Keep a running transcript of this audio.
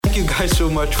Thank you guys so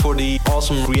much for the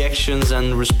awesome reactions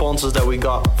and responses that we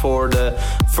got for the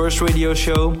first radio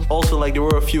show. Also, like, there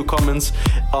were a few comments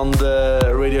on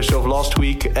the radio show of last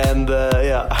week, and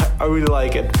I really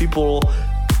like it. People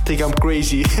think I'm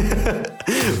crazy,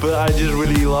 but I just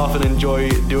really love and enjoy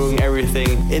doing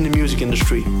everything in the music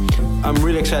industry. I'm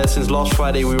really excited since last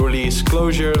Friday we released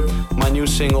Closure, my new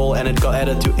single, and it got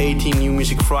added to 18 New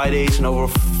Music Fridays and over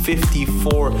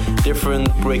 54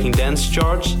 different breaking dance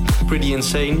charts. Pretty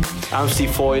insane. I'm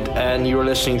Steve Voigt, and you're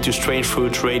listening to Strange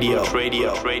Fruits Radio. I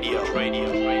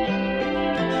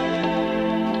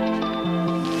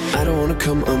don't wanna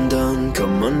come undone.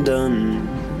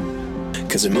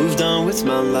 Cause I moved on with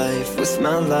my life.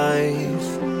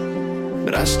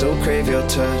 But I still crave your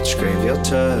touch.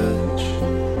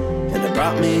 And it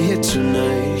brought me here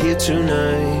tonight.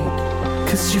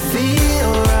 Cause you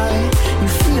feel right.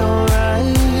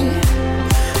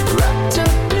 Wrapped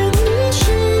up in the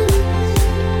sheets.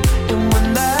 And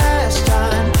one last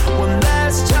time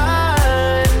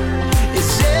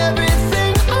is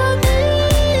everything I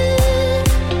need.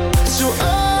 So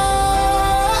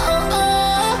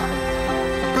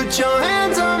put your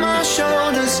hands on my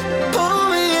shoulders, pull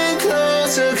me in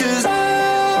closer, cause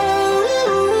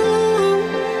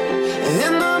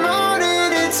in the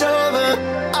morning it's over.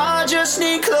 I just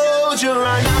need closure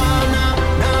right now.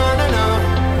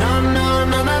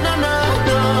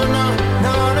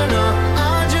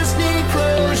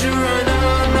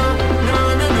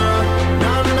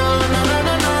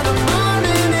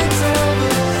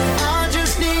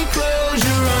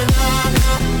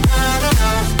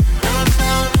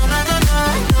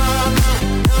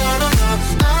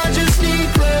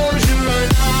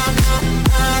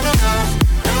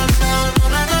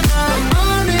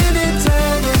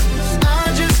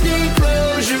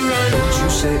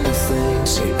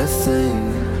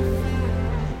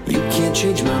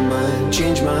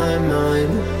 Change my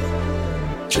mind.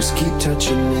 Just keep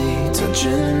touching me,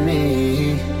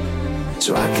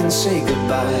 so I can say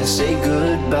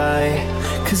goodbye.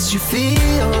 Cause you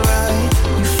feel right.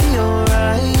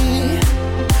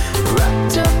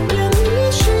 Wrapped up in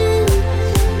the sheets.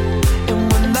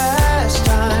 And one last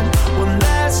time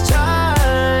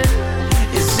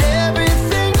is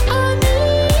everything I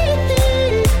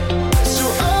need. So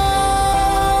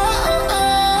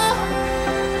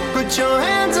put your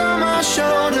hands on my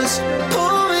shoulders,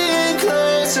 pull me in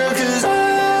closer, cause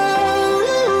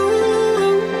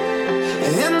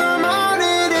in the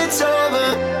morning it's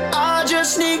over. I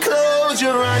just need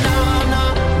closure right now.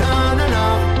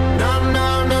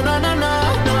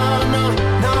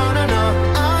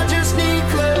 I just need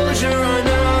closure right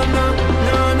now. The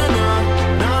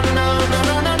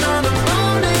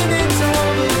morning it's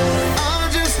over. I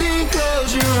just need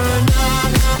closure right now.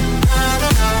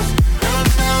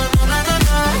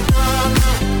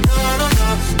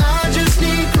 I just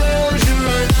need closure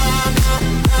right now.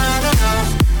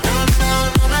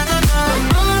 The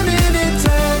morning it's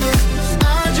over. I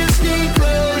just need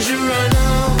closure right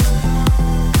now.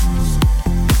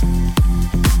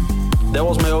 That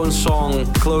was my own song,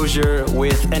 Closure,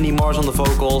 with Andy Mars on the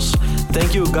vocals.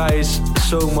 Thank you guys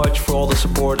so much for all the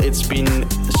support. It's been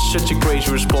such a crazy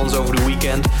response over the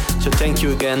weekend, so thank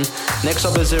you again. Next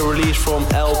up is a release from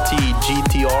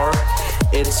LTGTR.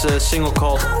 It's a single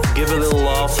called Give a Little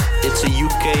Love. It's a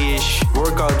UK-ish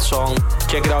workout song.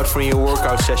 Check it out for your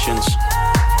workout sessions.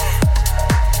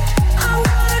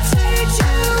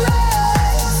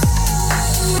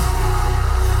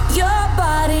 Your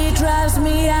body drives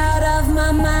me out of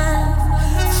my mind.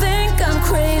 Think I'm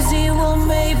crazy, well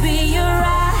maybe you're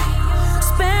right.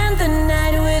 Spend the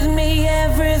night with me,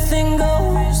 everything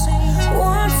goes.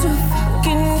 Want to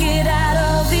fucking get out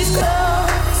of these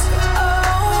clothes.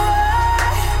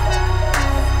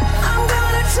 I'm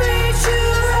gonna treat you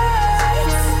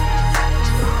right.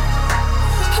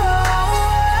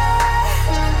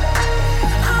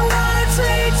 I'm gonna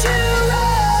treat you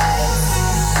right.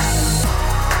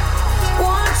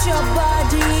 Want your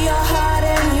body, your heart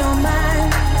and your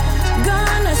mind.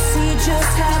 Gonna see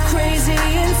just how crazy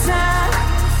inside.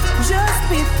 Just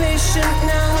be patient,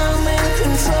 now I'm in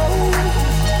control.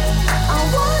 I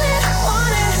want it,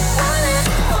 want it, want it,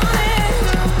 want it.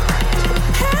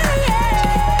 Hey,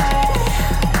 yeah.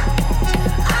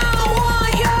 I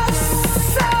want your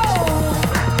soul.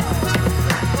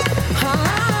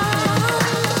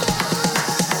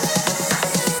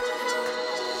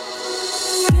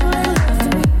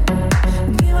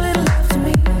 Give a little love to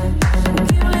me.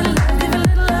 Give a little love, give a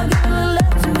little love, give a little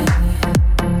love to me.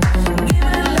 Give a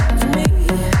little love to me.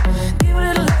 Give a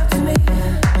little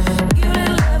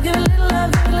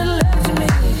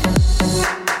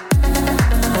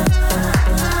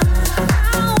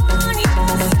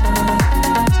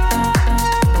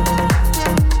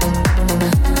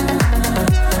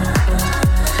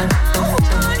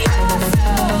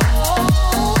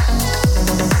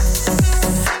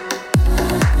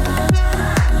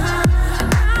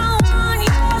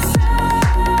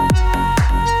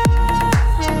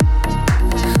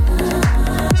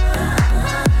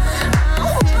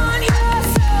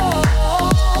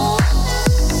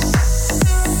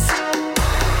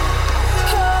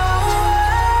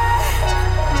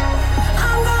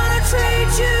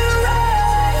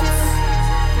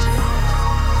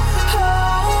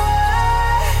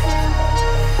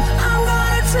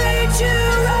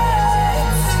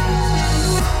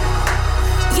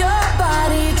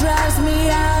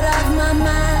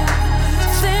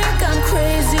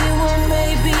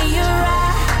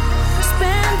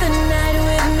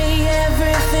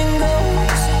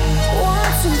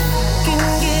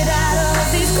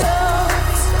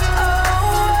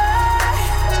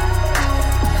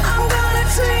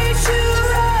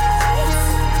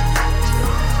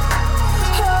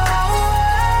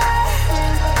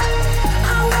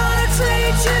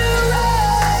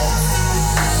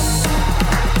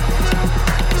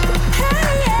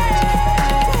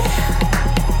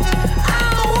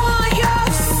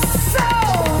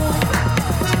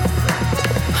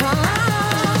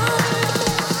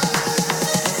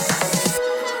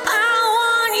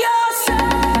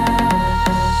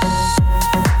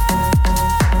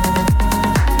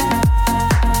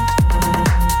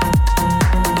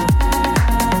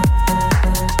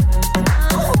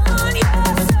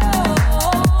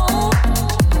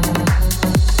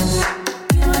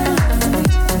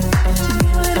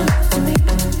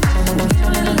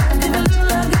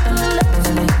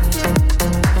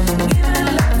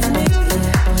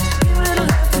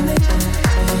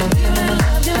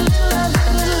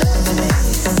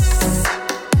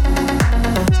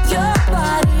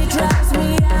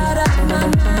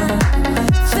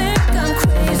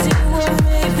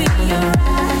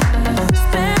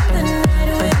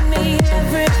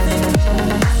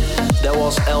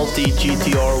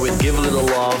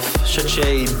Such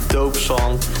a dope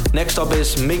song. Next up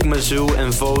is Mick Mizzou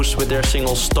and Vos with their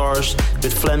single Stars,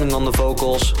 with Fleming on the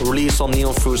vocals, released on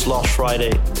Neon Fruits last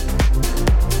Friday.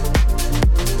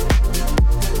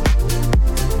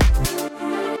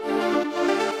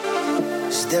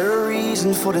 Is there a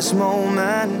reason for this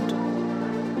moment?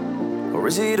 Or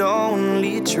is it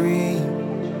only a dream?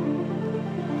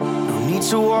 No need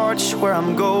to watch where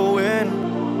I'm going,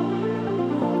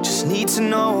 just need to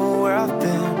know where I've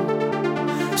been.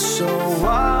 So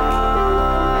why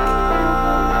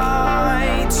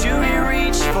do we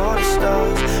reach for the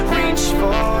stars? Reach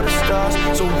for the stars.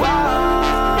 So why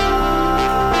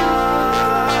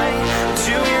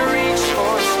do we reach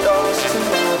for the stars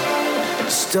tonight?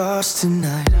 Stars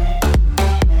tonight.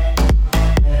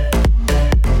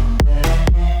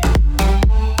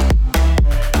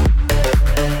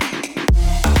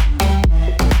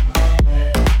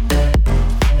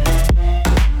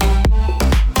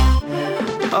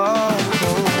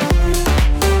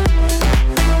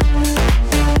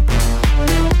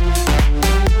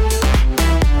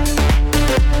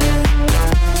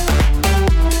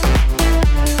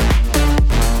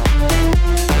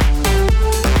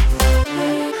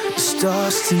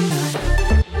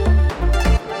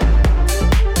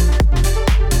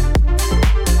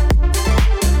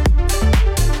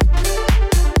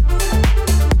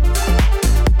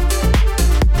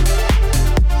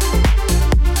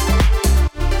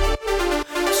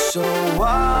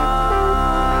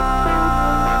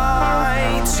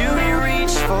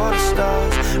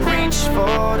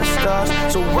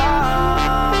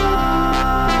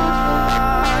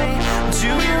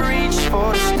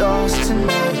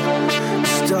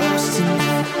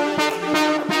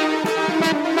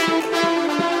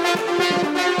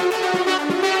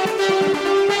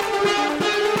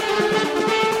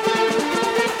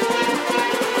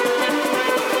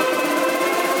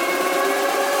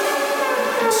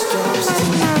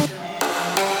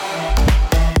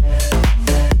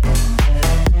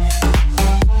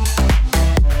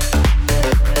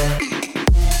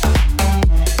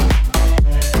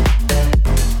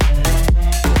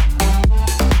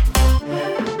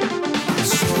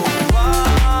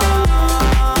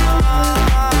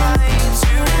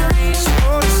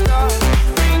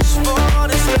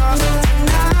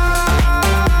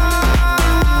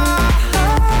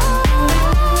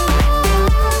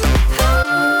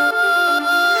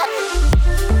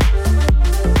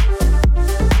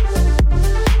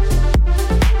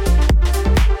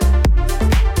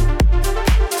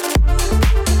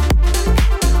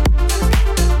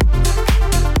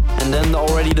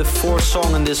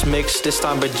 Mix, this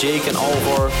time by Jake and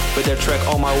Alvar with their track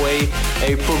On My Way,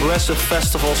 a progressive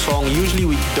festival song. Usually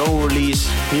we don't release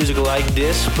music like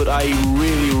this, but I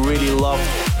really love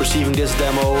receiving this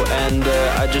demo, and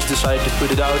I just decided to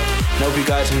put it out, and I hope you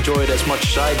guys enjoy it as much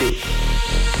as I do.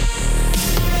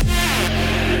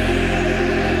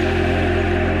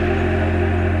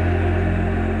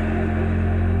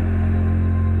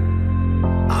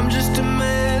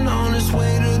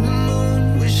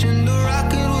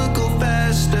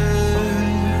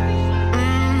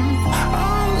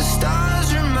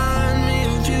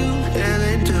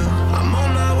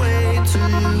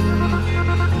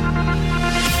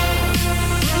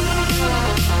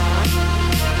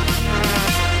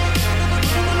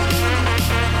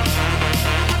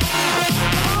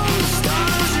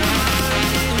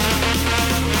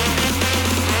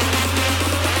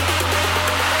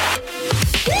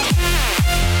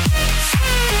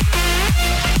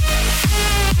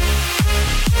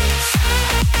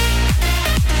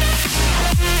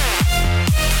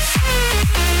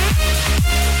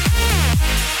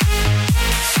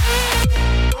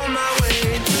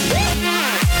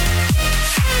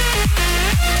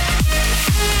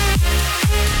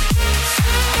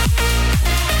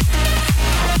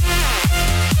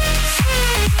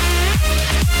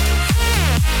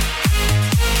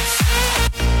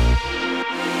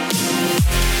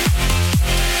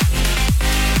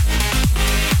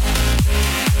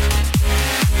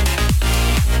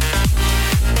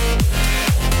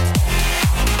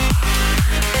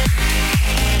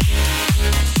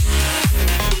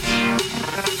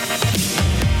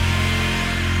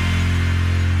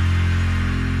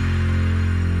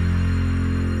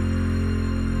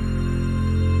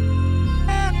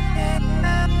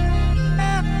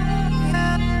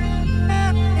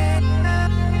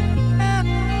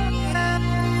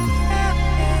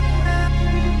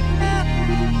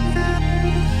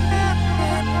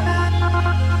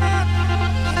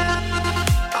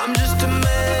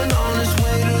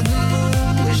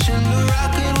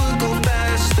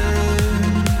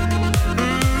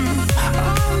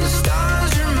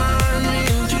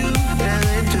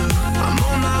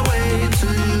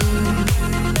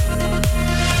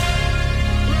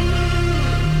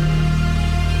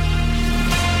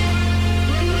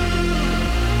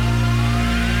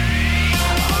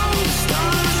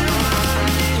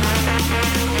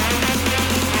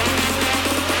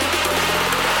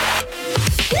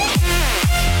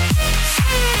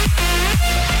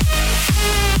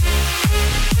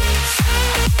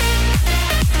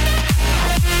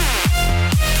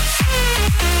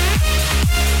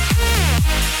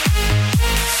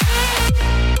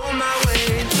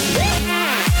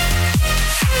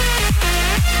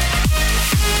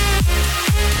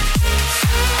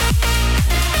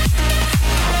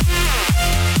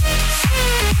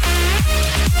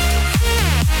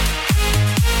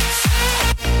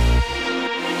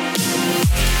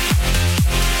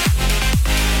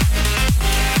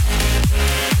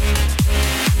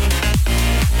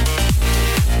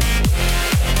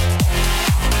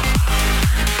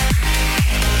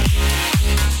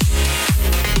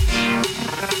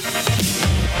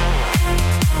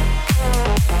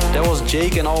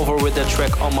 Freak and Oliver with their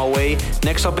track On My Way.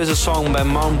 Next up is a song by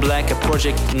Mount Black at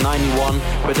Project 91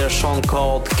 with their song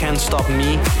called Can't Stop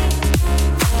Me.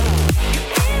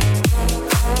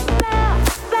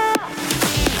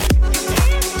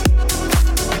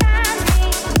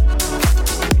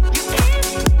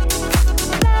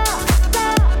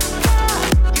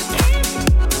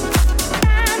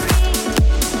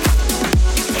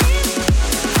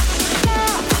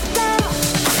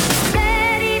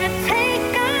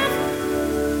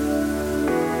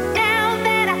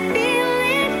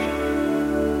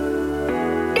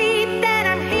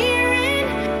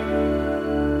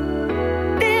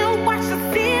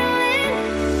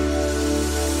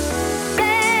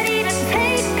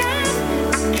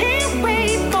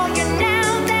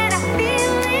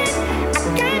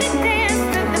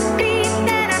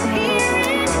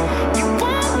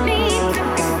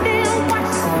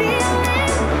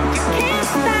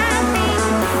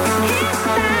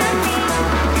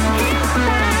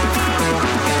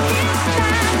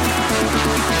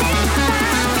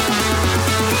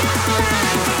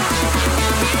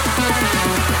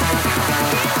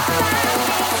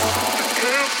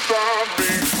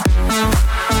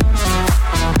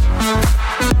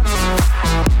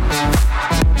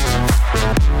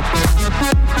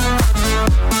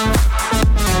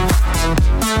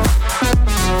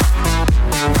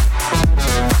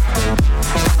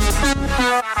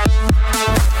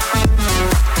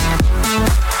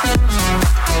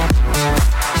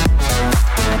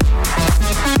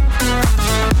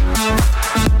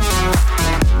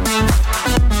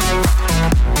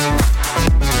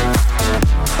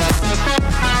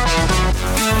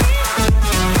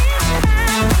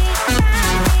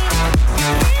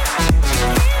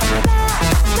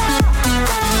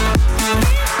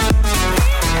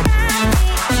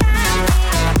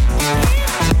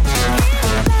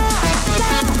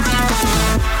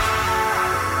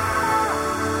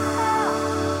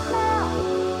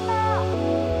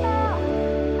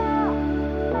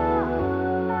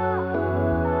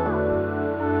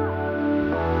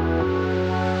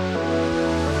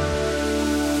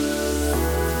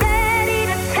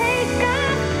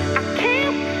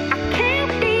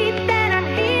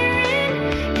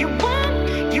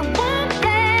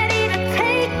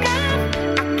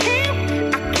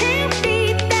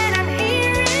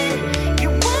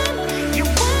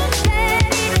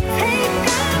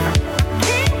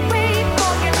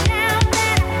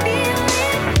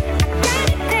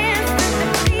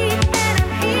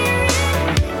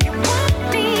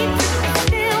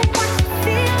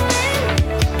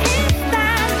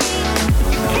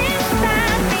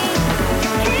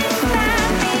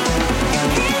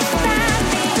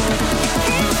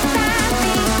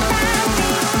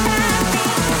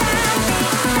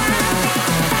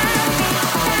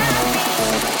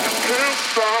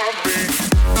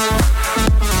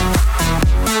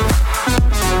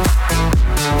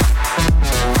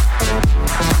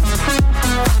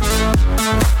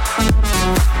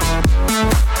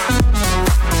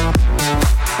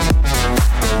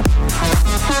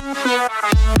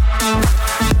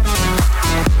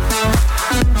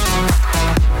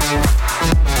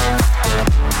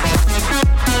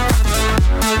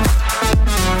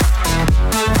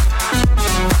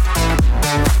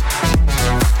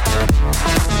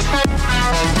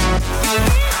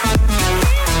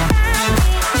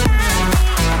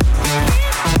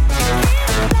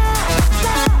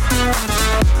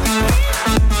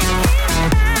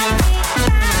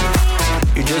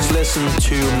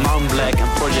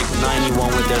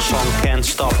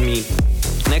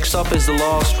 Next up is the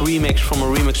last remix from a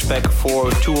remix pack for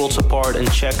Two Worlds Apart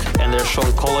and Check and their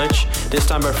song College. This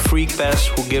time by Freak Pass,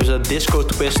 who gives a disco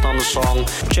twist on the song.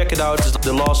 Check it out, it's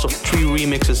the last of 3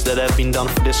 remixes that have been done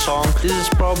for this song. This is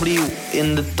probably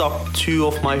in the top 2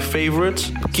 of my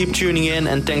favorites. Keep tuning in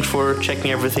and thanks for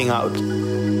checking everything out.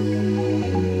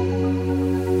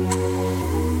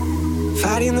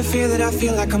 Fighting the fear that I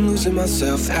feel like I'm losing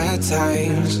myself at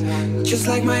times. Just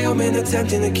like my own man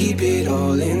attempting to keep it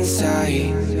all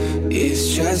inside. It's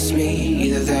just me,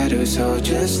 either that or so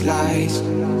just lies.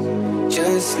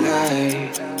 Just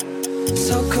lies.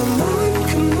 So come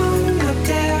on, I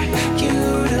dare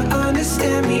you to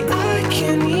understand me. I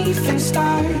can't even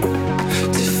start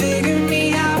to figure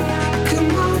me out. Come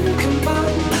on,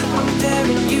 I'm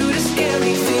daring you to scare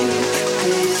me. Feel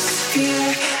this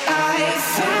fear I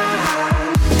found.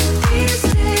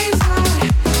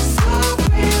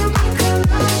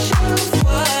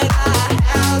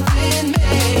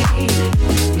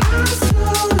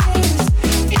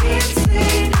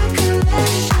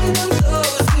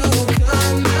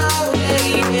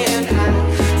 Yeah.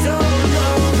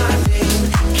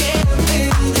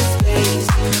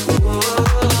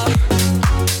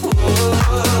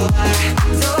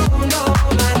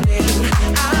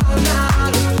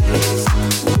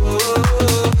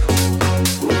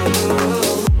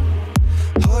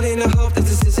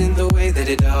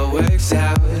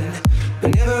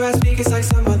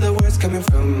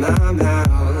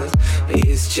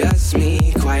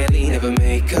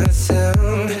 make a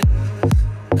sound,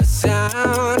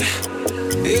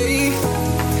 hey.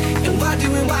 And why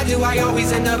do I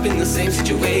always end up in the same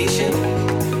situation?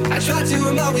 I try to,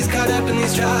 I'm always caught up in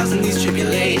these trials and these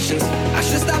tribulations. I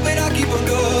should stop it, I'll keep on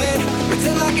going,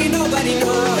 pretend like ain't nobody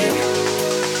knowing.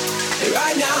 And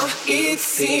right now, it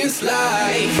seems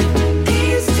like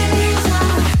these days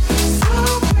are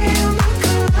so real, my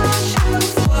collage of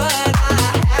what I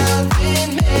have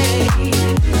been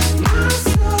made. My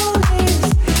soul is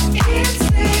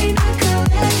insane, a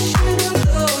collection of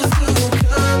those who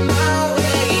come my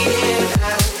way. And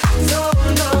I don't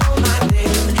know my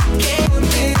name, can't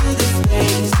feel the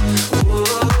space.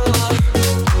 Whoa,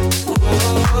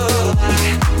 I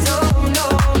don't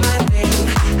know my name,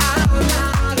 I'm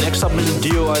not. Next up is a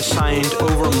duo I signed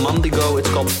over a month ago. It's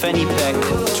called Fanny Pack,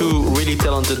 two really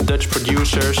talented Dutch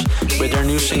producers with their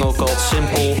new single called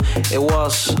Simple. It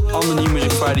was on the New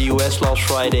Music Friday US last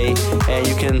Friday, and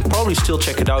you can probably still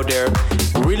check it out there.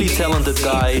 Really talented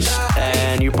guys,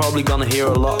 and you're probably gonna hear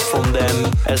a lot from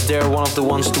them, as they're one of the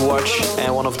ones to watch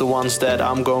and one of the ones that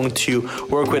I'm going to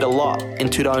work with a lot in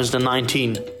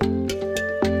 2019.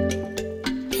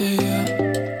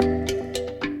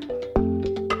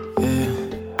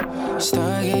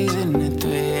 Stargazing at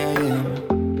 3 a.m.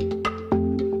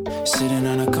 Sitting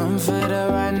on a comforter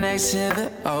right next to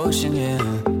the ocean, yeah.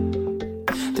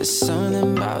 There's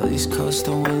something about these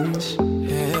coastal winds,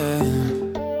 yeah.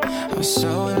 I'm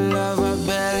so in love, I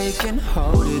barely can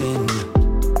hold it in.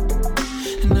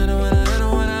 And I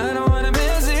don't wanna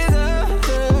miss it,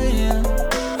 yeah.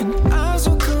 And I'm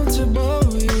so comfortable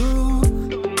with you.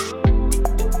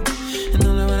 And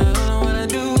all I wanna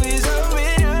do is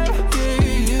open up,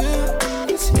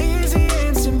 yeah. It's easy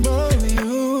and simple with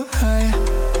you. I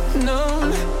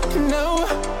know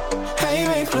how you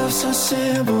make love so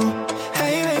simple. How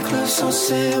you make love so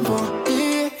simple,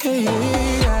 yeah.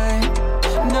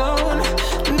 I know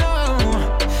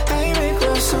how you make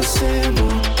love so simple.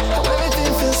 How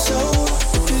everything feels so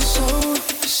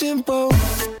simple.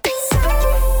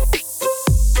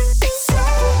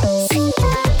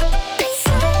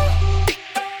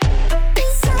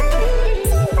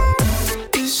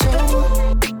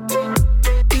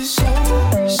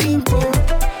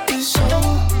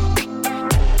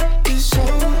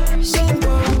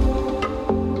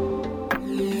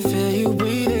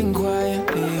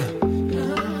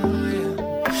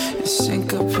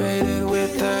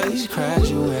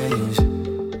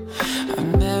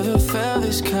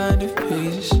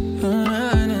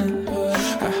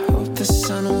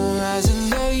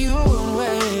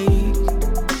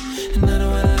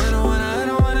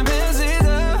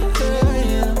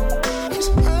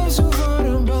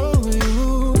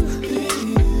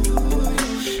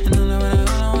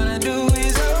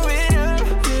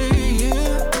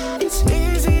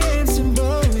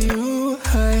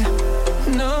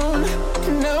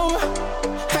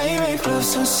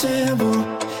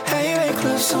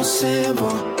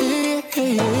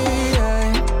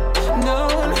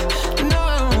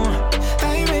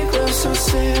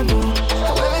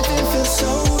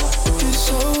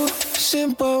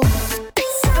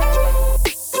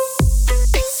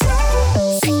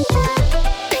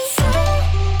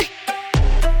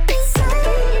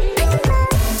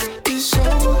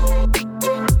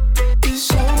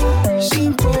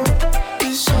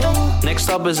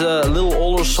 Is a little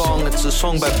older song. It's a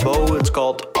song by Bo. It's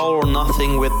called All or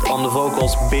Nothing, with on the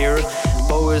vocals Beer.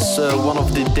 Bo is one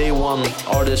of the day one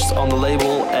artists on the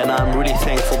label, and I'm really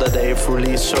thankful that they've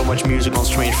released so much music on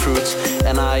Strange Fruits,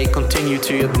 and I continue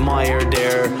to admire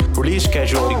their release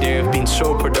schedule. They have been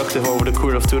so productive over the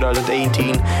course of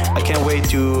 2018. I can't wait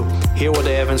to hear what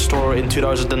they have in store in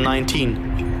 2019.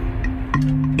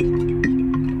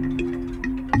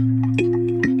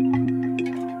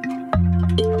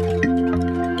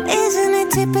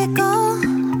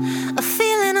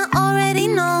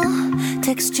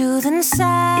 Textured in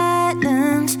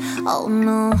silence. Oh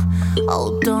no,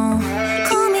 oh don't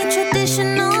call me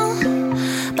traditional,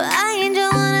 but I ain't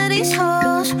just one of these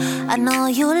hoes. I know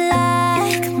you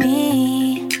like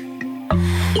me,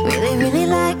 really, really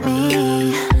like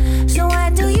me. So why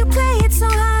do you play it so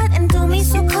hard and do me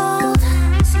so cold?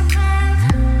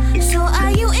 So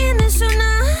are you in this or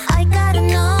not? I gotta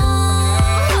know.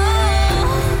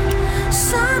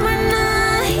 Summer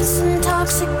nights,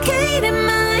 intoxicated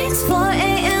minds, 4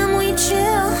 a.m. we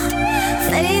chill,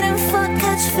 fade and fuck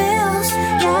catch feels,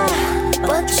 yeah.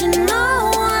 But you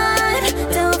know what?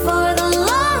 Down for the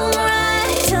long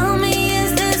ride. Tell me,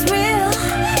 is this real?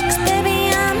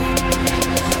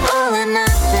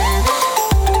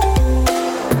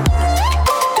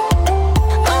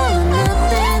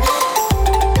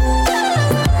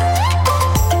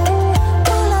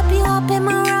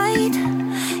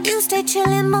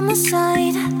 my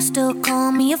side, still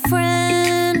call me a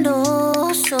friend,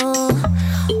 oh, so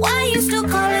why you still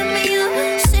calling me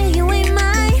up? Say you ain't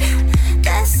mine,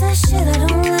 that's that shit I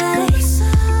don't like.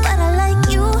 But I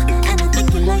like you, and I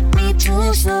think you like me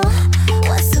too, so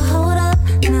what's the hold up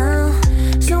now?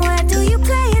 So why do you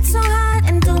play it so hard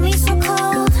and do me so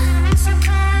cold?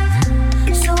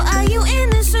 So are you in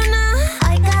this or not?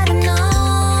 I gotta know.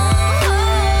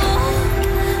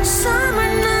 Summer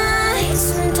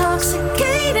nights,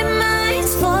 intoxicated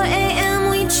minds, 4 a.m.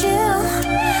 we chill,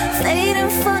 fade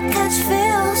and fuck catch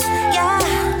feels, yeah.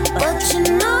 But you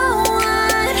know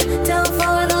what? Down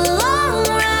for the long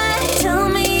ride. Tell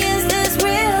me, is this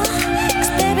real?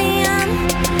 'Cause baby, I'm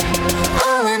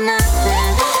all or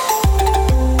nothing.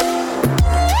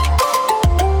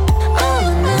 All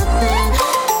or nothing.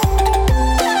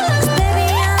 'Cause baby,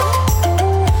 I'm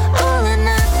all or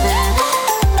nothing.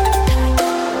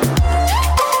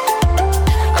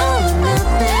 All or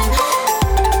nothing.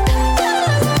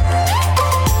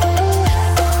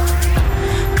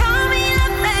 Call me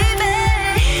up, baby.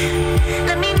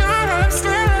 Let me know that I'm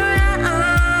still around.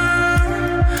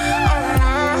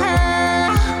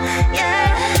 Yeah.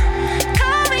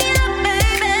 Call me up,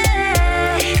 baby.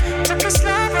 Took a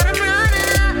slow, but I'm running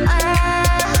out.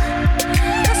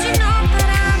 'Cause you know that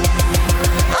I'm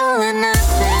all or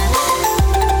nothing.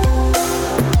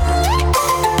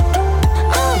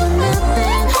 All or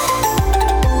nothing.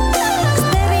 'Cause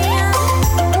baby, I'm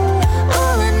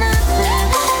all or nothing.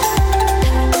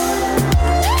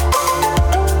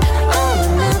 All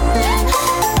or nothing.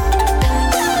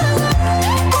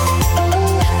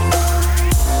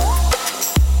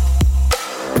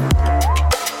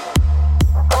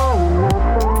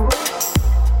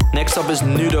 Next up is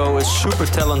Nudo, a super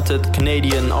talented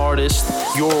Canadian artist.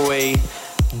 Your Way.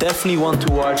 Definitely one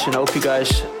to watch, and I hope you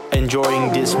guys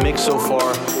enjoying this mix so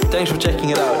far. Thanks for checking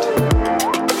it out.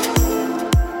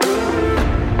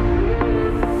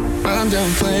 I'm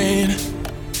done playing,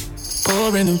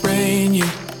 pouring the rain,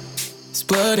 yeah. It's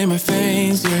blood in my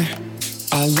veins, yeah.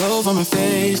 All over my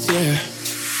face, yeah.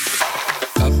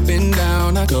 Up and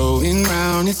down, I'm going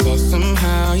round. It's all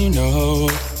somehow, you know.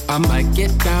 I might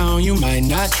get down, you might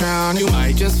not drown. You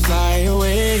might just fly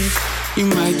away. You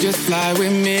might just fly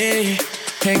with me.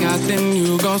 Hang out, then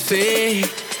you gon' see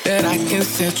that I can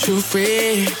set you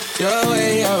free. Your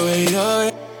way, your way, your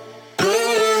way.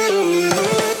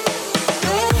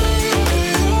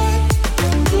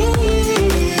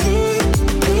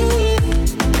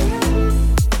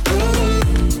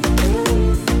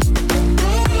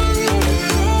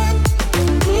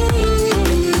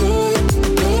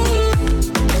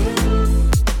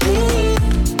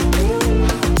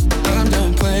 I'm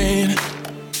done playing,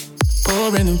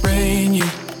 pouring the rain, yeah.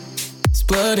 It's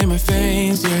blood in my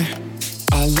veins, yeah.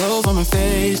 All over my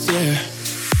face, yeah.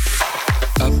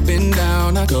 Up and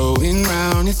down, I'm going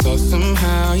round. It's all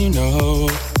somehow, you know.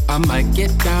 I might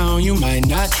get down, you might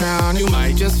not drown. You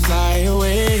might just fly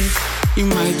away. You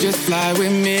might just fly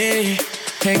with me.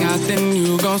 Hang out, then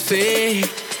you gon' see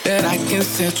that I can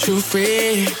set you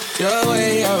free. Your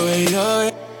way, your way, your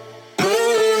way.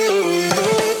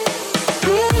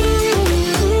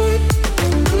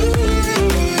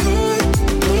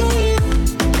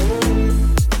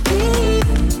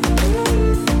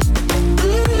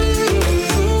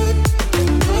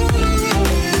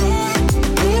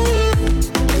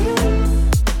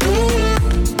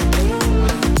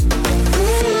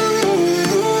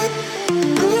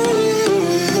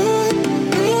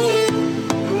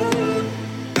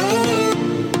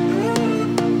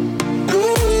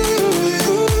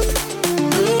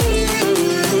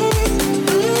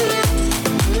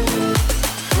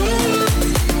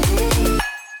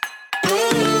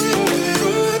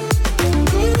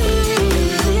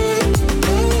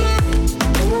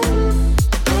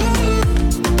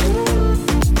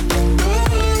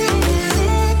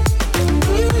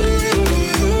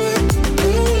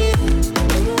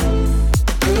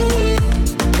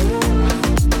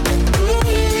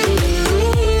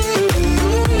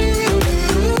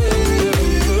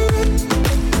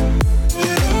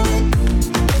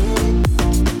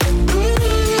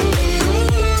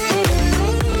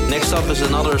 Is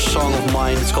another song of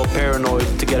mine. It's called Paranoid,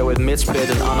 together with Mitspit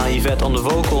and Anna Yvette on the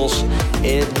vocals.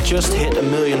 It just hit 1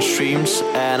 million streams,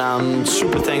 and I'm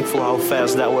super thankful how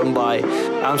fast that went by.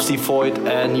 I'm Steve Voigt,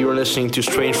 and you're listening to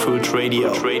Strange Fruits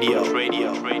Radio.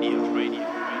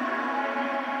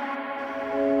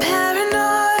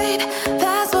 Paranoid,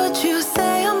 that's what you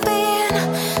say I'm being.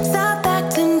 Stop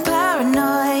acting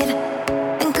paranoid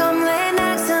and come lay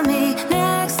next to me,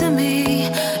 next to me.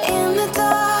 In the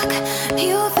dark,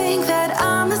 you think that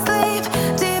I'm asleep.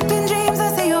 Deep in dreams, I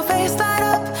see your face light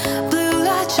up. Blue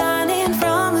light shine.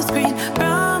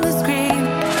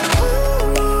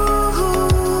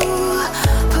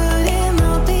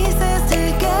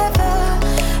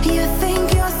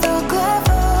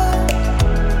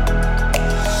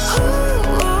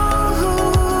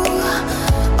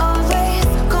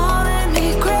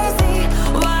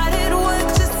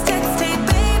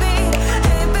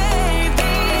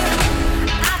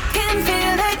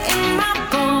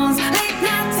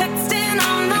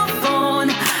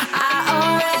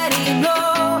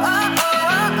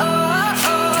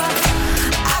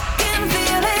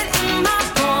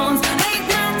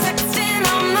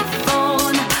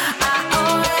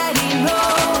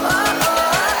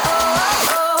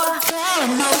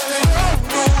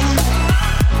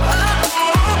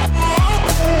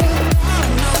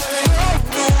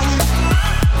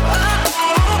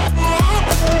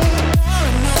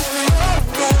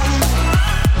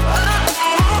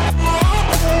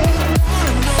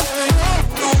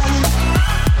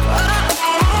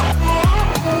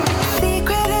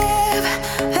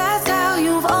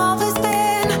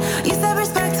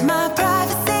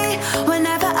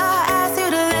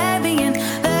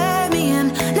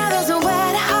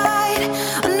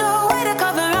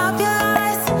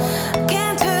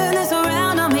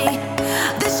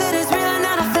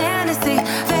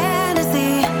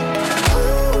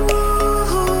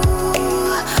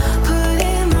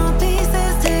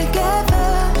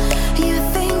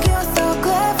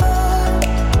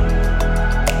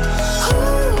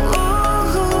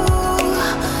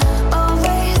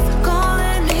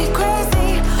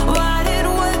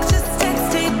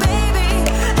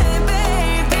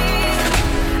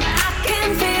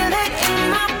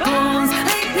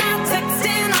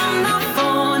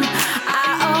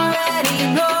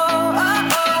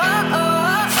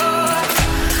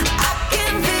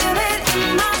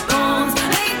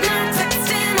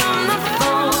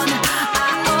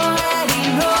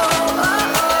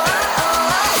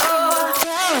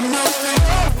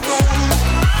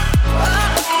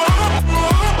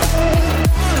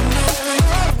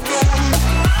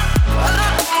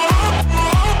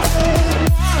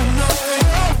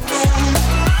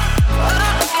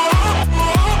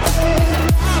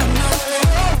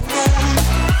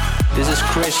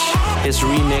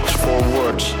 remix for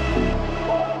Words.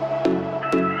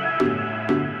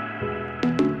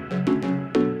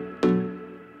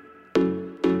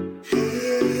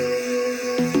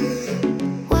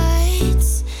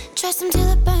 Words, trust them till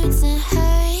it burns and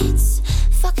hurts,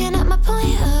 fucking up my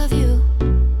point of view.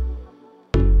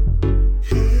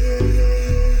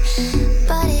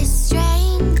 But it's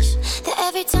strange that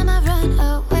every time I run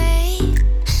away,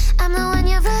 I'm the one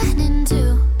you're running to.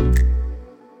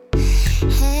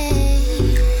 Hey,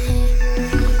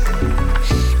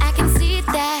 I can see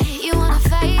that you wanna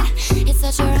fight. It's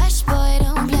such a rush, boy,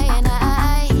 don't play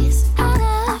nice. I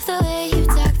love the way you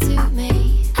talk to me.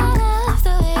 I love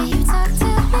the way you talk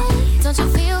to me. Don't you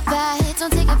feel bad?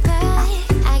 Don't take it back.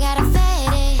 I got a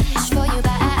fetish for you,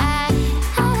 but I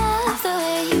love the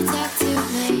way you talk to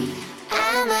me.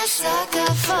 I'm a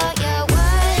sucker for your words.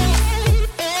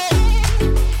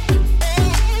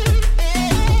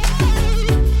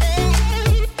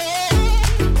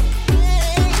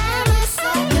 I'm a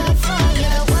sucker for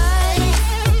your words.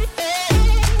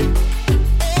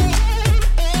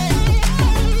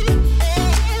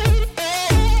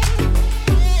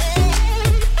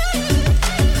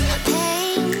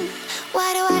 Pain, why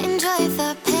do I enjoy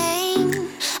the pain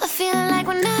of feeling like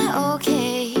we're not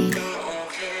okay?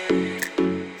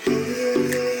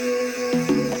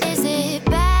 Is it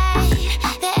bad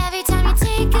that every time you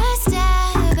take a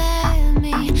stab at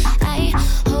me, I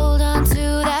hold on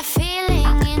to that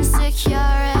feeling?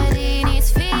 Insecurity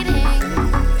needs feeding.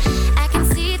 I can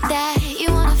see that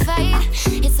you wanna fight.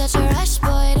 It's such a rush,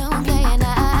 boy, don't play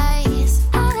nice.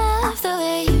 I love the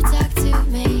way you talk to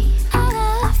me. I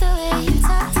love the way you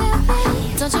talk to me.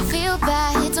 Don't you feel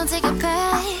bad? Don't take it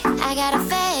back. I got a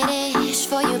fetish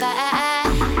for you, but I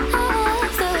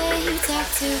love the way you talk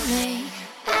to me.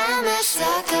 I'm a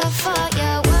sucker for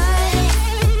your words.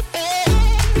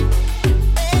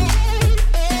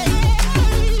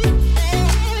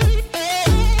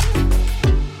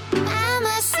 I'm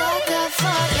a sucker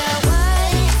for your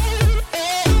words.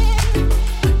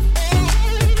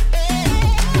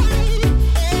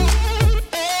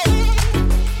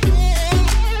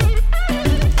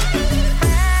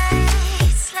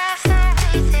 Left the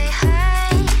way they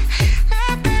hurt.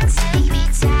 Let them take me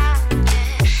down,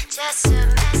 yeah, just to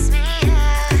mess me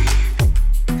up.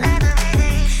 Let the way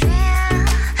they feel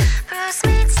bruise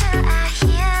me till I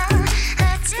heal.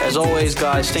 As always,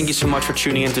 guys, thank you so much for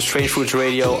tuning in to Strange Fruits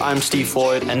Radio. I'm Steve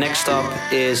Voigt, and next up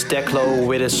is Declo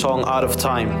with his song Out of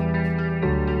Time.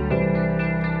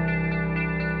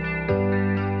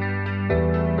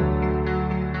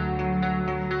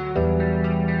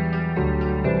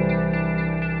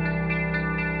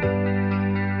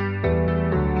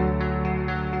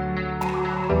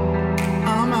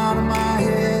 I'm out of my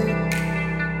head.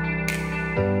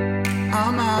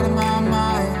 I'm out of my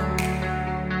mind.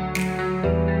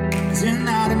 'Cause you're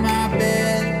not in my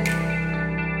bed.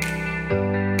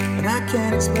 And I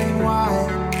can't explain why,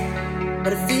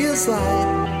 but it feels like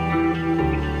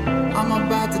I'm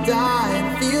about to die. And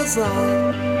it feels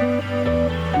like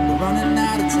we're running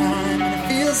out of time. And it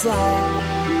feels like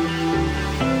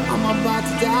I'm about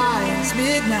to die. And it's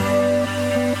midnight.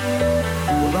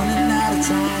 We're running out of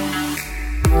time.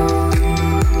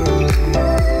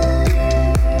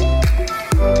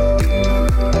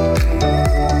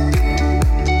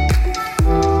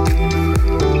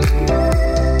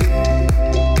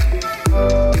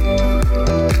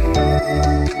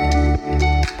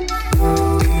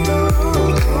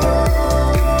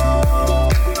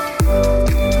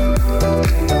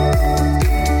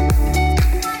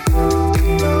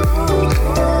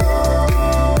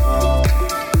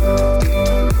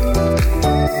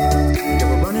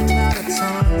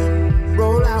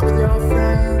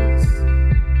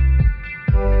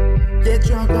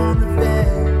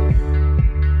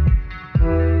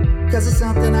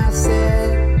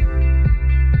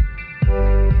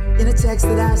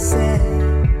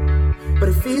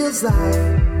 Like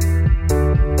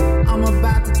I'm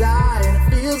about to die, and it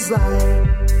feels like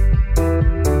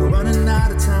we're running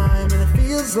out of time, and it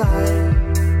feels like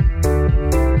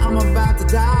I'm about to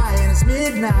die, and it's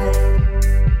midnight.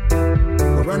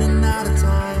 We're running out of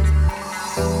time.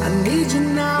 I need you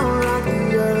now like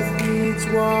the earth needs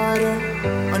water.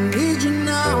 I need you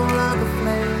now like a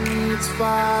flame needs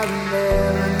fire and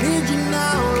air. I need you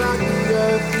now like the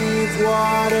earth needs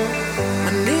water.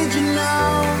 I need you now.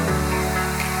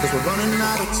 'Cause we're running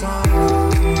out of time.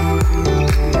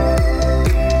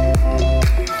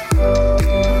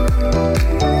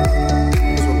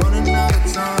 'Cause we're running out of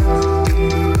time.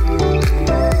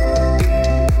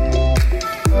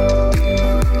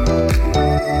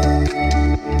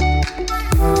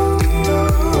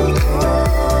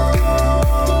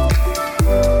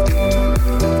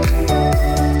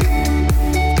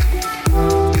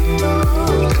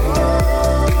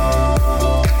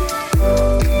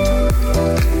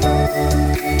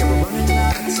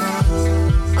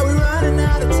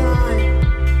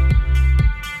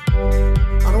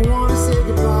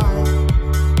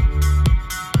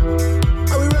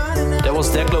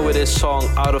 this song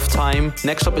Out of Time.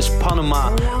 Next up is Panama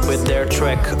with their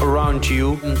track Around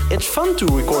You. It's fun to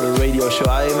record a radio show.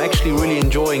 I am actually really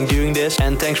enjoying doing this,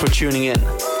 and thanks for tuning in.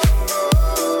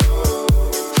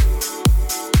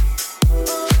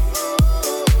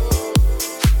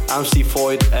 I'm Steve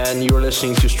Voigt, and you're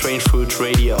listening to Strange Fruits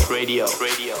Radio. You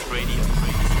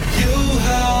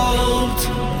helped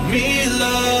me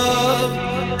love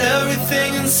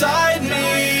everything inside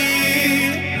me,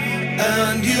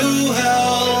 and you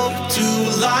helped to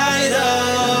light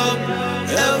up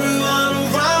everyone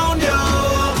around you.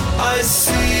 I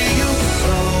see you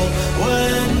glow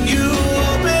when you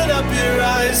open up your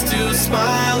eyes to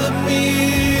smile at me.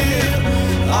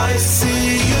 I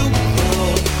see you glow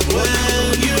when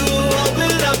you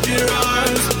open up your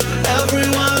arms.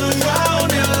 Everyone around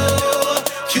you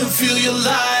can feel your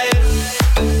light.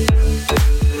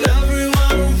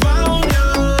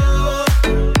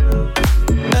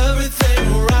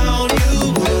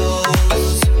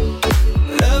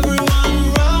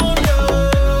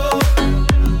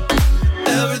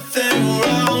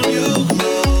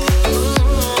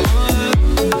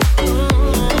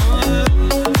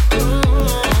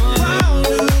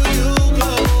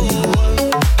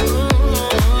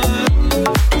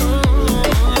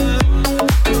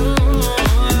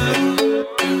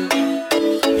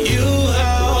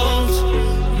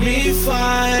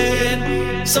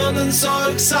 Something so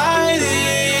exciting,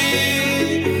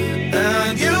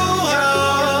 and you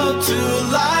help to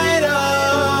light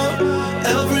up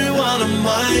every one of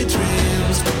my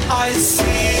dreams. I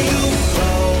see you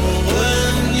glow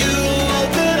when you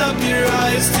open up your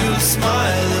eyes to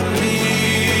smile at me.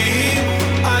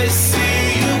 I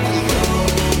see you glow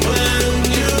when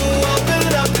you open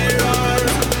up your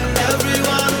arms.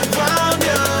 Everyone around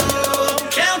you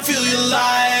can feel your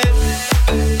light.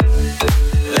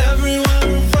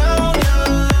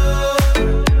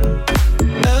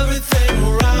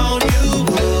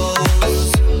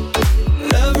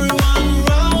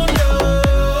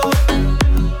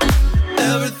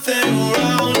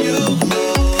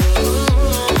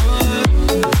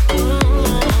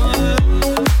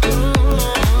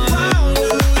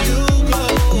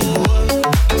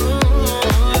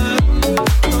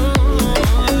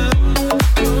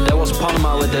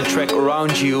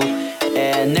 You.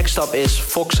 And next up is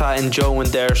Foxa and Joe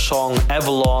with their song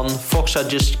Avalon. Foxa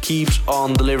just keeps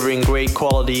on delivering great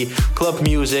quality club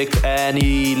music, and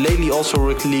he lately also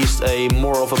released a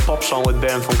more of a pop song with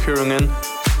Bernd van Keuringen.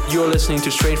 You're listening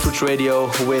to Strange Fruits Radio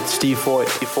with Steve Voigt.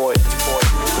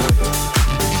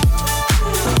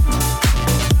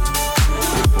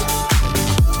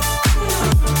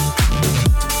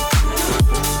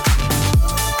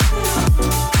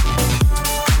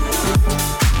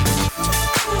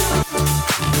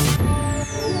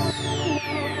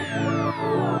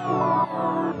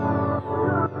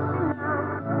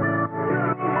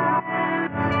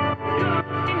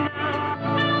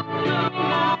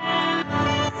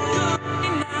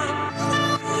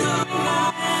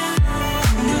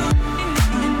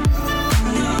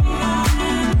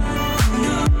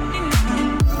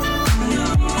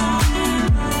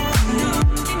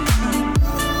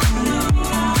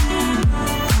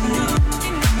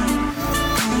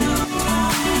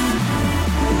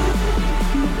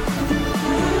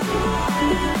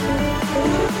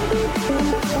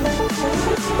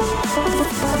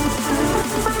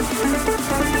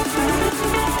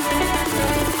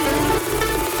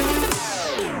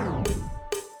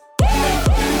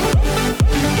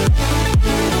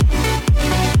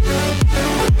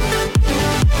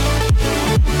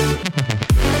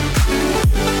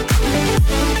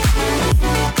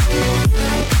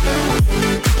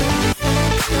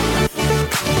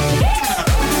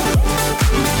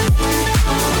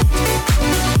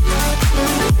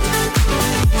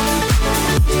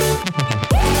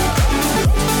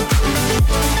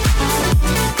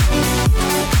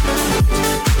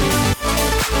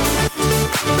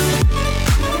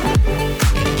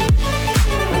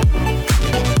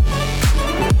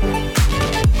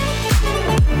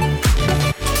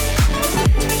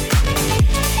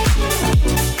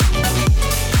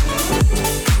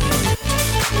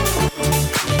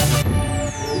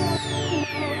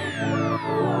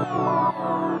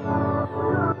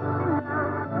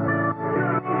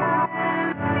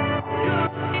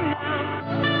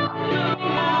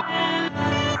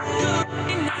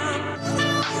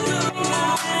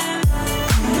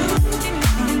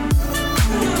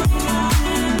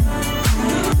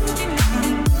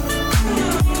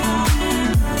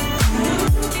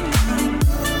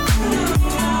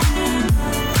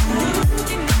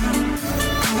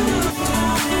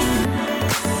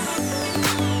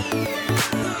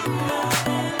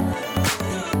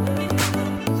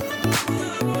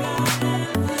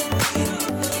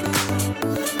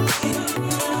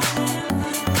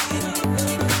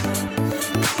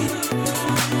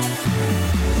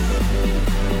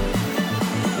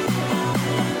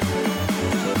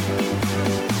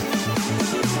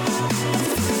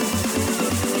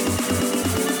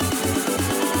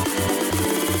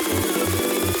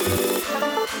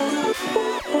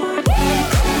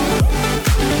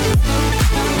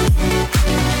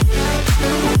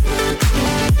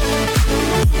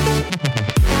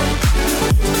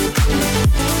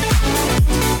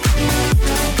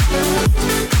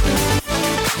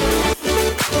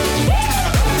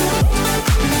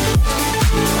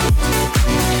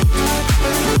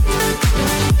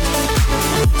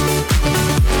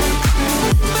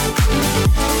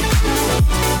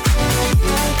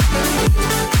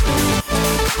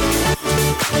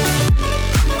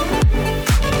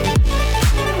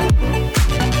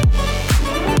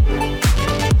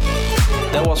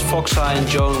 Foxa and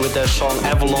Joan with their song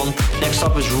Avalon. Next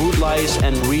up is Rude Lies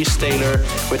and Reese Taylor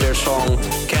with their song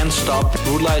Can't Stop.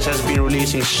 Rude Lies has been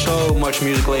releasing so much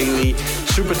music lately.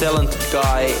 Super talented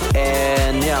guy,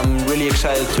 and yeah, I'm really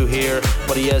excited to hear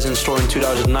what he has in store in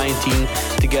 2019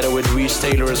 together with Reese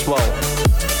Taylor as well.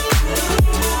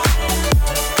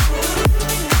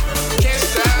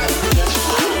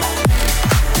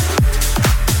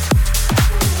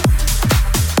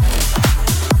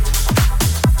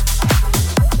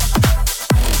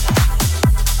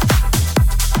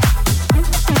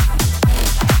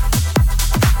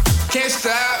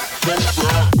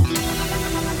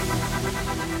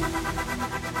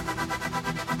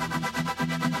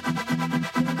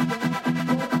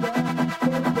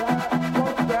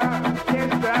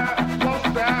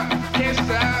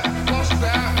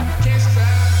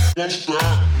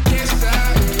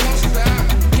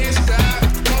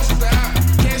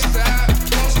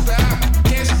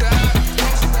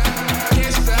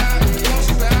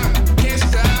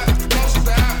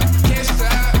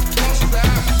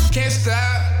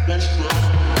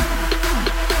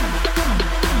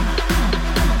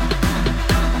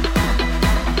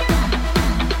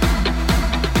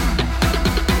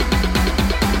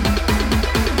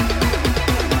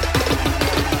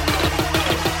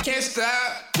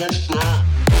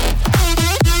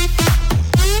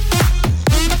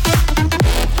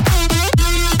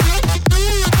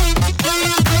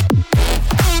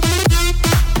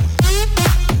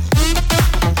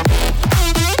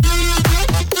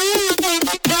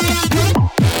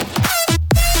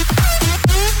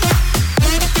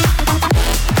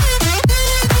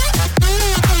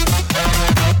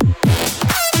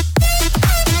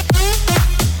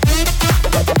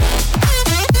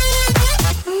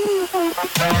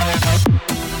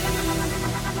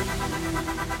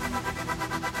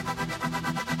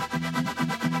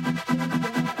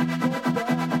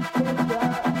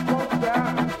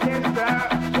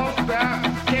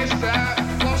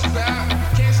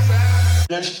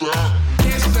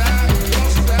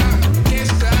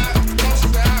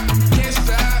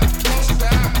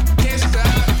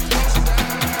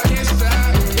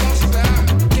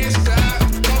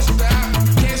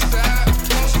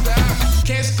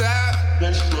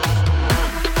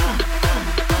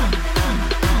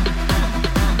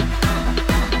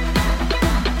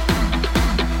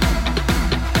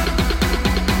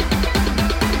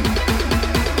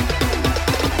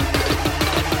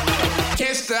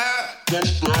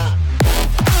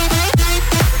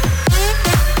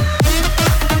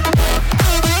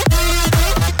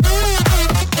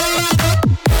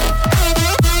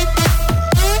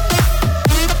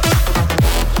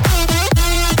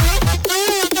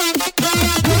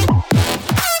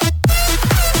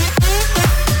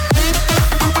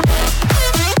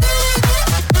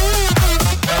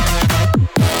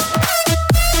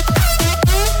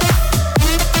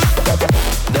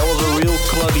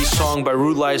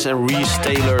 And Reese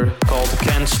Taylor called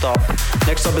Can't Stop.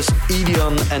 Next up is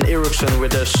Edion and Ericsson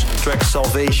with their track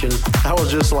Salvation. I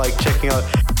was just like checking out.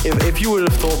 If you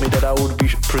would have told me that I would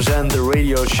present the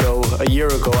radio show a year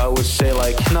ago, I would say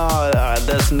like, nah,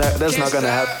 that's not gonna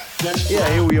happen. Yeah,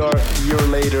 here we are a year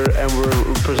later and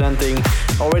we're presenting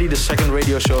already the second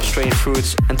radio show of Strange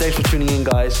Fruits. And thanks for tuning in,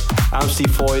 guys. I'm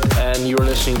Steve Voigt and you're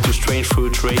listening to Strange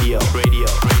Fruits Radio.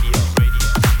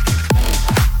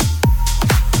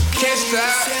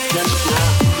 Can't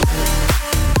stop.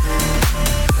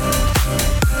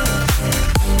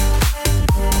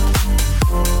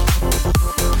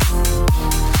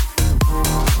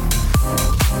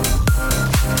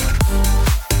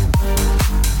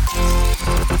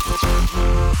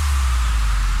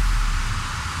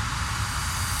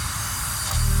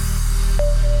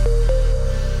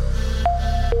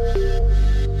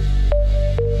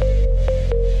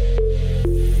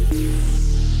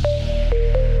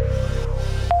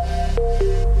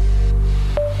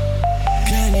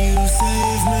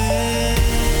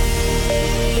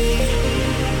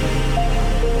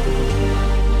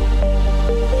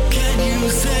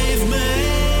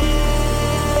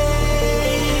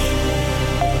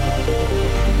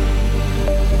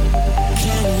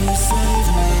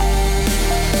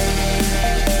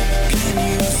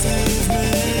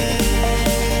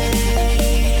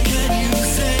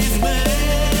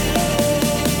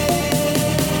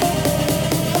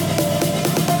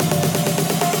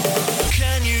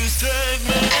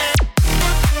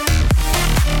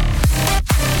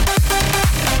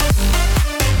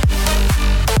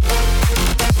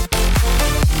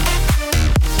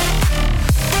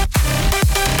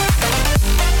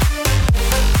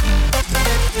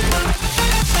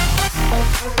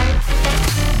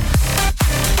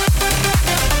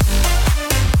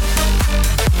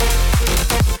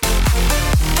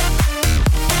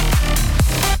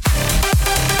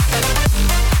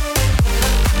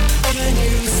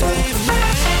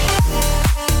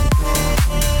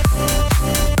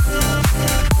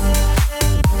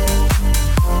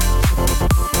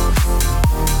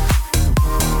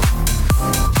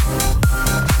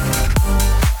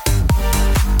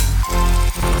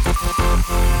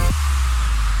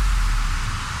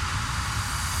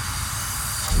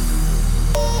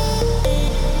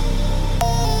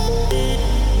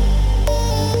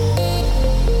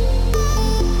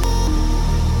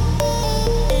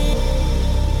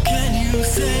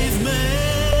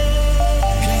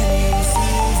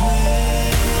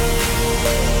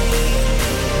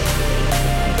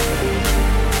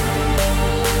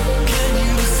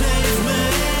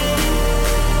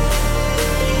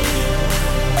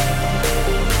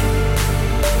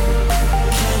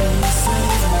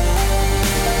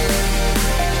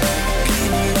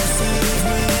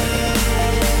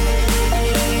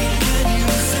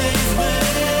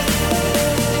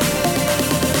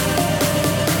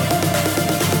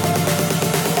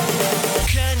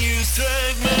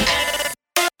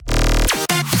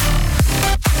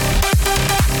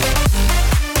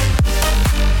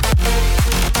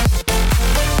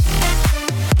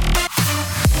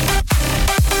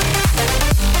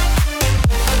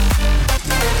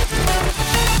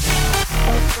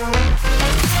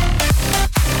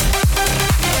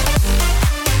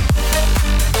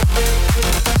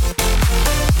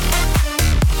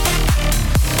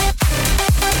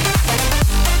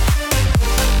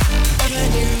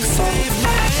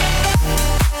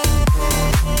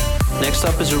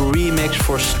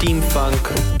 For Steamfunk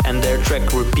and their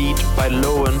track Repeat by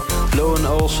Lowen. Lowen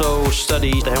also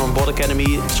studied the Herman Bot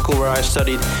Academy, school where I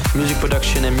studied music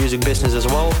production and music business as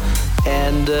well.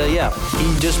 And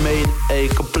he just made a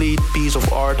complete piece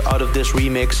of art out of this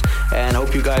remix, and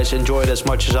hope you guys enjoyed as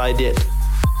much as I did.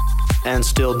 And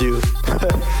still do.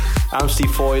 I'm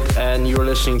Steve Voigt and you're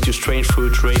listening to Strange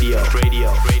Fruits Radio.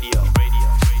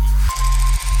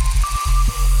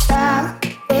 Stuck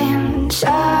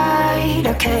inside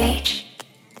a cage.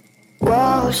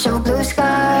 Walls so blue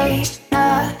skies,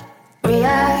 not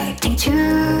reacting to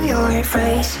your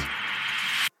phrase.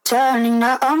 Turning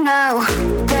on now.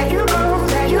 There you go,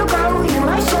 you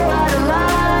are so out of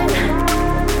line.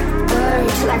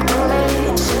 Words like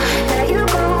bullets. There you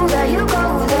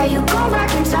go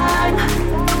back in time.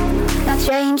 Not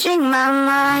changing my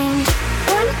mind.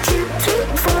 1, 2, 3,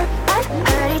 4, I've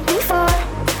heard it before.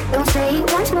 Don't say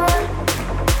it once more.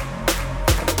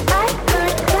 I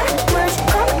heard that words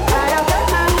come out of your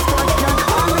mouth, but not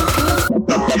on repeat.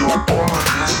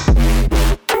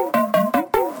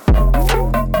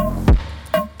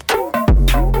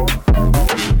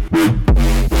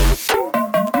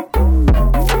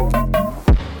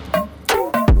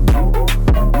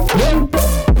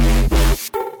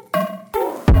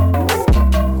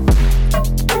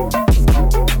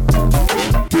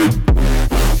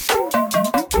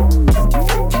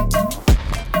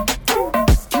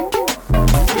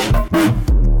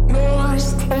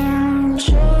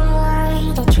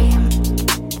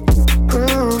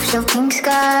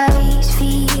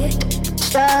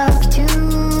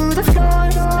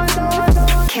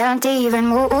 Can't even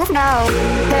move now.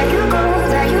 There you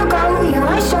go, you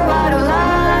are so out of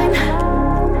line.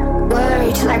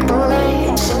 Words like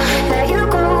bullets. There you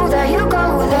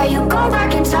go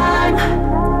back in time.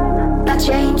 Not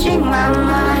changing my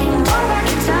mind. Go back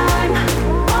in time,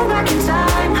 go back in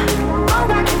time, go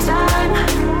back in time,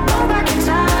 go back in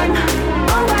time.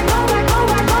 Go back, go back, go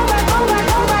back, go back, go back,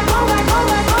 go back, go back, go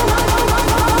back, go back,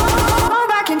 go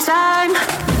back in time.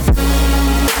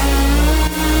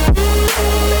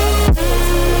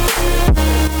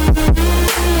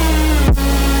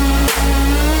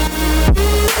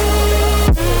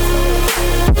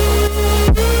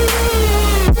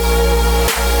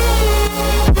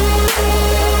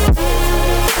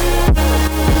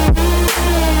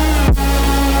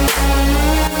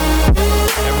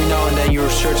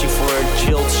 Searching for a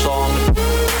chilled song.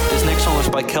 This next song is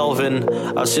by Kelvin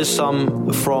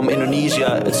Azizam from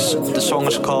Indonesia. The song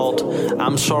is called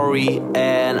I'm Sorry,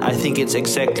 and I think it's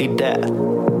exactly that.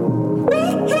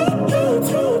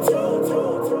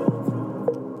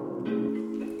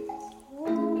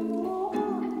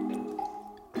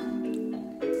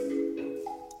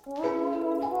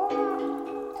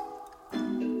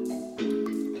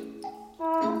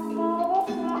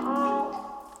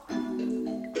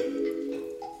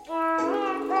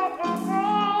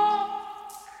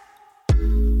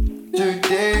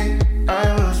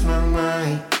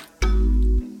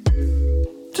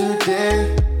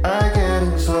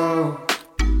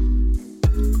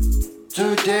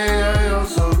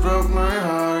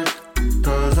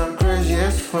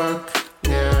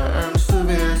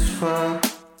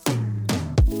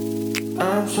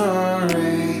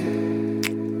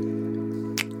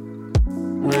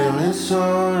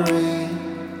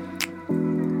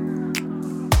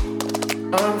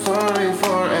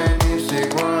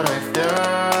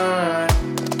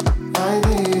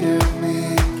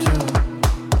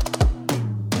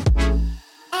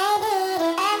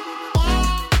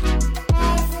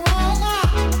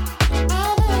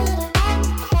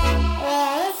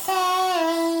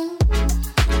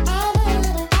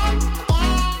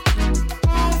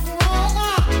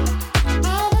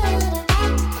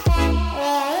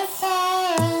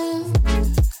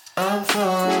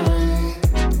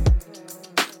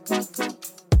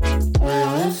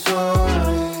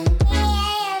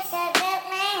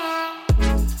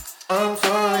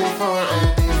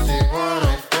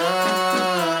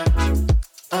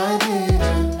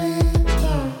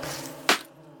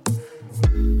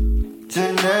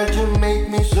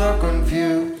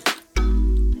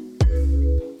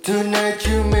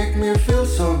 you make me feel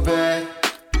so bad.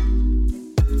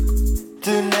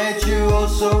 Tonight you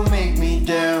also make me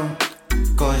down.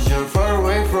 Cause you're far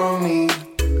away from me.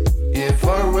 Yeah,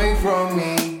 far away from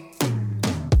me.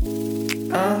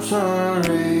 I'm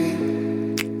sorry.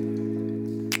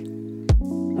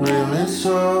 Really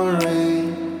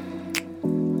sorry.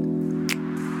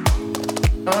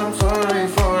 I'm sorry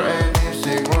for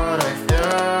anything what I've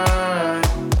done.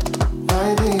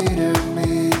 I didn't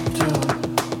mean to.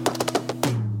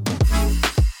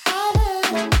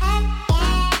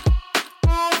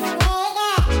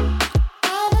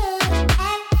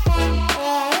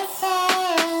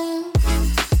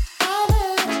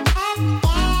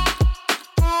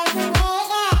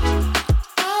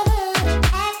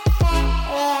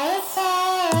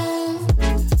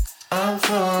 I'm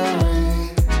sorry.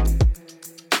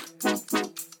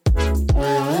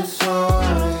 Really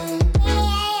sorry.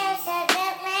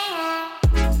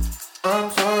 I'm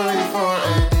sorry for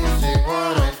anything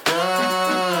what I've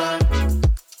done.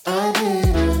 I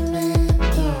didn't mean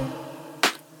to.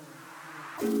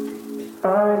 I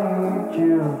need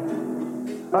you.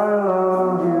 I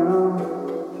love you.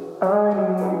 I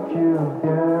need you.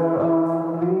 Yeah,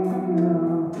 only you.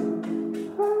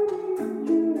 I need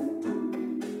you.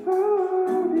 I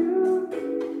love you.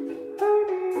 I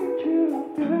need you.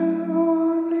 Yeah,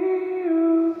 only you.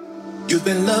 You've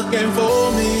been looking for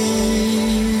me.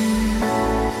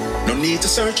 No need to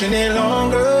search any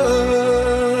longer.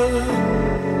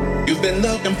 You've been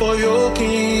looking for your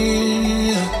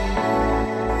king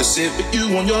to sit with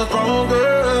you on your throne,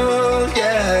 girl.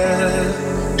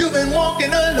 Yeah. You've been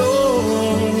walking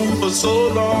alone for so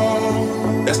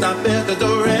long. That's not fair to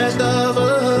the rest of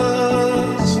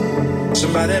us.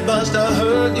 Somebody must have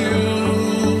hurt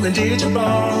you and did you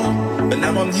wrong. But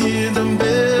now I'm here the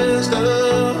best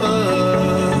of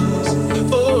us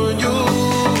for you.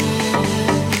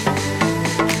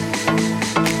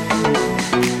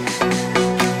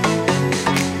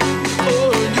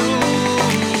 For you.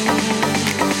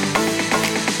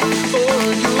 For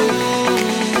you.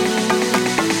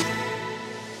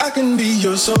 I can be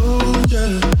your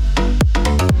soldier.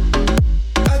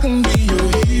 I can be your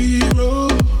hero.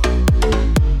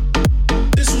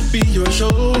 This will be your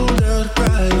shoulder to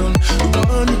cry on, the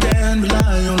one you can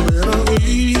rely on wherever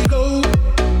we go.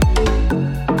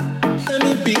 Let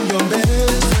me be your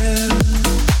best friend.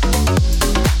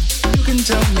 You can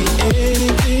tell me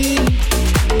anything.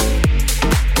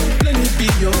 Let me be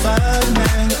your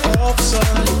five-man officer.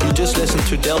 You just listened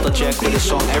to Delta Jack with his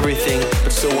song Everything,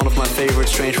 but still one of my favorite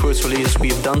Strange Fruits releases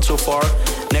we've done so far.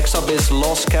 Next up is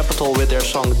Lost Capital with their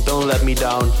song Don't Let Me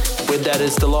Down. With that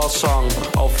is the last song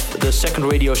of the second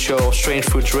radio show of Strange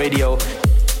Fruits Radio.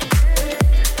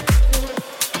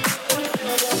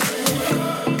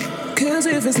 Cause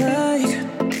if it's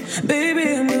like, baby,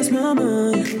 I lost my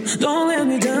mind. Don't let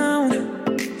me down.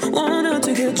 Wanna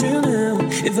take it you now.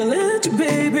 If I let you,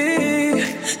 baby,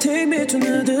 take me to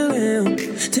another land.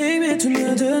 Take me to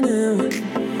another land.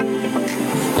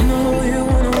 Wanna hold you,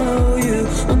 wanna hold you.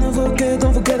 Wanna forget,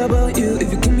 don't forget about you.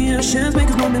 If you give me a chance, make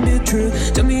this moment be true.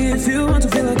 Tell me if you want to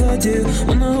feel like I do.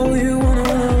 Wanna hold you, wanna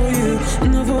hold you.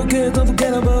 Wanna forget, don't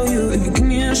forget about you. If you give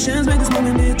me a chance, make this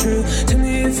moment be true. Tell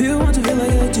me if you want to feel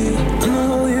like I do. Wanna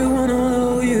hold you, wanna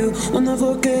hold you. Wanna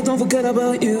forget, don't forget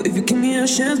about you. If you give me a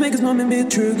chance, make this moment be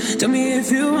true. Tell me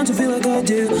if you want to feel like I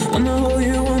do. Wanna hold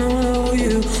you, wanna hold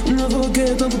you. Wanna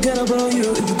forget, don't forget about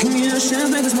you. If you give me a chance,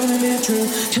 make this moment be true.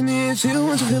 Tell me if you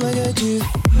want to feel like I do.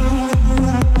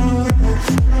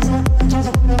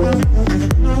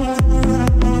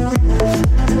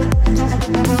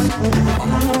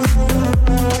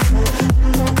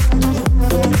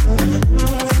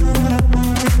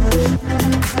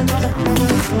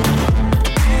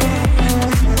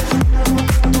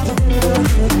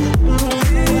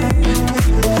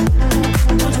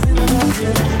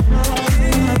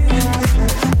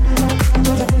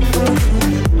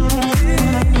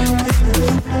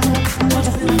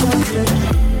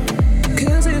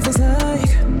 Cause if it's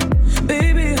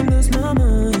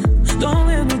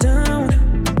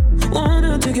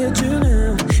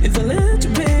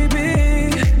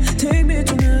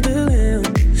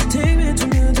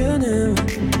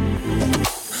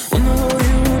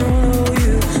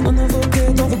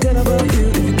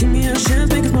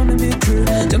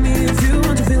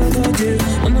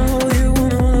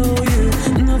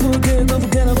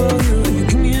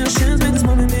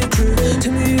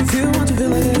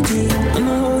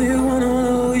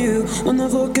I'll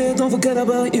never forget, don't forget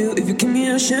about you. If you give me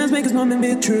a chance, make this moment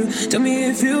be true. Tell me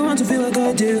if you want to feel like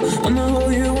I do. Wanna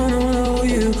hold you, wanna hold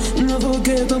you. I'll never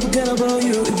forget, don't forget about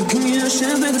you. If you give me a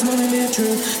chance, make this moment be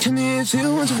true. Tell me if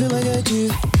you want to feel like I do.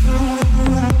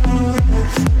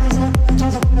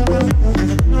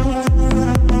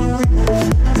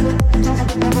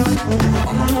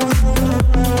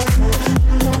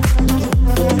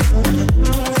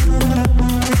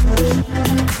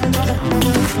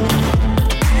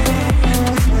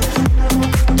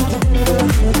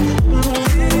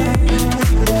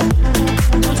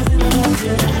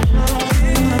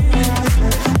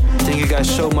 Thank you guys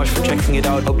so much for checking it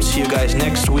out. Hope to see you guys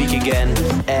next week again.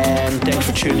 And thanks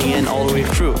for tuning in all the way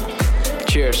through.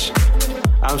 Cheers.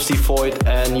 I'm Steve Voigt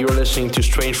and you're listening to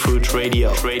Strange Fruits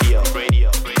Radio.